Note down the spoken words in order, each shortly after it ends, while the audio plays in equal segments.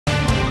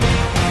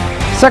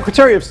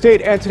Secretary of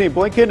State Antony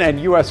Blinken and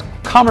U.S.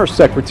 Commerce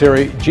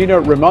Secretary Gina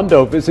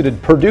Raimondo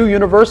visited Purdue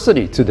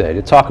University today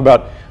to talk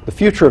about the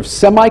future of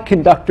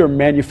semiconductor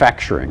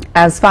manufacturing.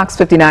 As Fox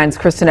 59's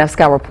Kristen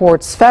Eskow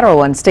reports,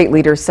 federal and state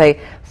leaders say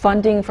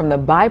funding from the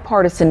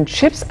Bipartisan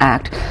CHIPS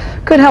Act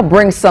could help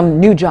bring some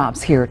new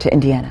jobs here to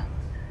Indiana.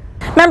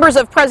 Members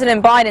of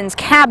President Biden's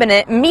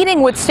cabinet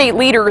meeting with state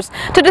leaders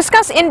to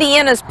discuss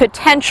Indiana's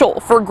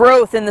potential for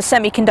growth in the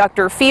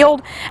semiconductor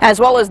field, as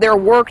well as their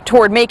work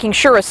toward making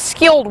sure a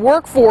skilled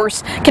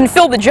workforce can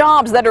fill the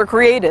jobs that are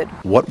created.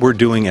 What we're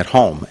doing at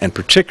home, and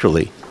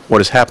particularly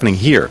what is happening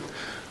here,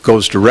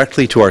 goes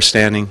directly to our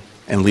standing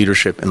and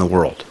leadership in the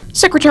world.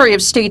 Secretary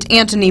of State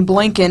Antony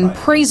Blinken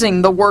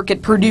praising the work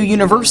at Purdue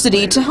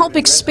University to help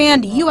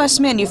expand U.S.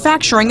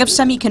 manufacturing of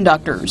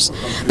semiconductors.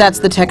 That's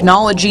the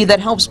technology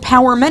that helps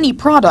power many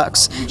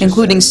products,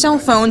 including cell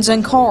phones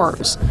and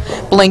cars.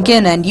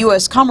 Blinken and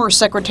U.S. Commerce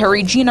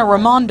Secretary Gina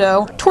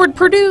Raimondo toured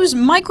Purdue's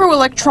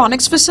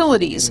microelectronics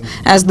facilities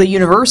as the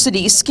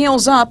university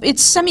scales up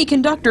its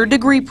semiconductor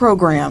degree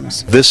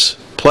programs. This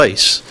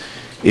place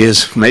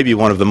is maybe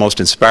one of the most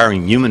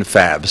inspiring human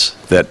fabs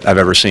that I've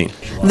ever seen.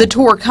 The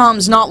tour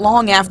comes not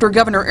long after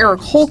Governor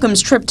Eric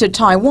Holcomb's trip to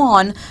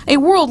Taiwan, a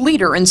world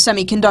leader in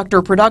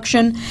semiconductor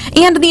production,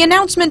 and the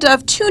announcement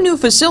of 2 new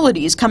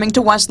facilities coming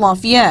to West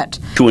Lafayette.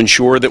 To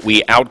ensure that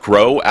we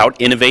outgrow,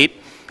 out-innovate,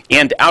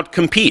 and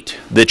outcompete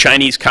the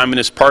Chinese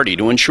Communist Party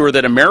to ensure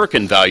that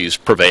American values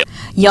prevail.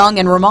 Young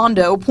and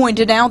Raimondo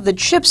pointed out the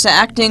CHIPS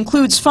Act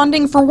includes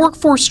funding for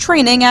workforce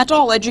training at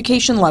all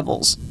education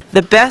levels.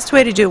 The best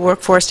way to do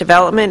workforce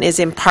development is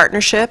in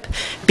partnership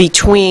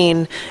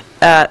between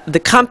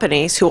the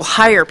companies who will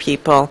hire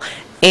people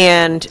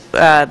and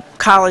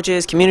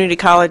colleges, community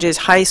colleges,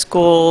 high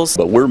schools.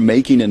 But we're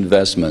making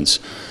investments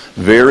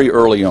very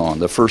early on,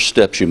 the first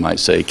steps you might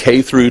say,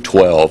 K through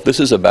 12. This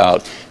is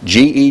about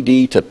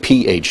GED to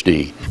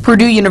PhD.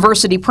 Purdue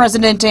University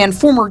President and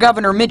former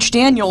Governor Mitch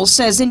Daniels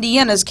says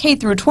Indiana's K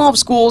through 12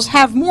 schools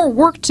have more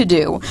work to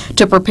do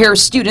to prepare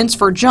students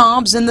for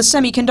jobs in the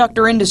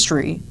semiconductor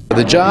industry.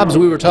 The jobs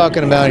we were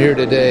talking about here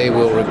today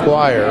will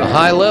require a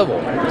high level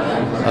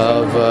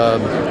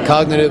of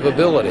cognitive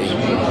ability,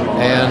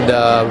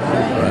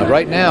 and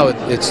right now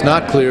it's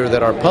not clear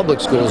that our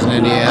public schools in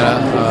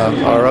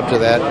Indiana are up to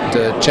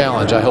that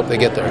challenge. I hope they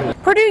get there.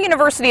 Purdue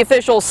University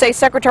officials say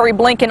Secretary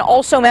Blinken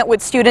also met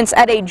with students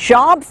at a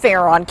job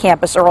fair on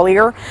campus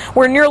earlier,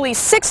 where nearly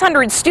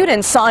 600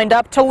 students signed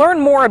up to learn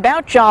more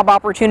about job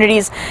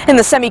opportunities in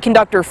the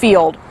semiconductor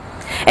field.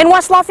 In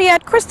West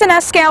Lafayette, Kristen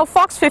Eskow,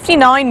 Fox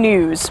 59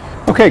 News.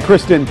 Okay,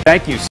 Kristen, thank you.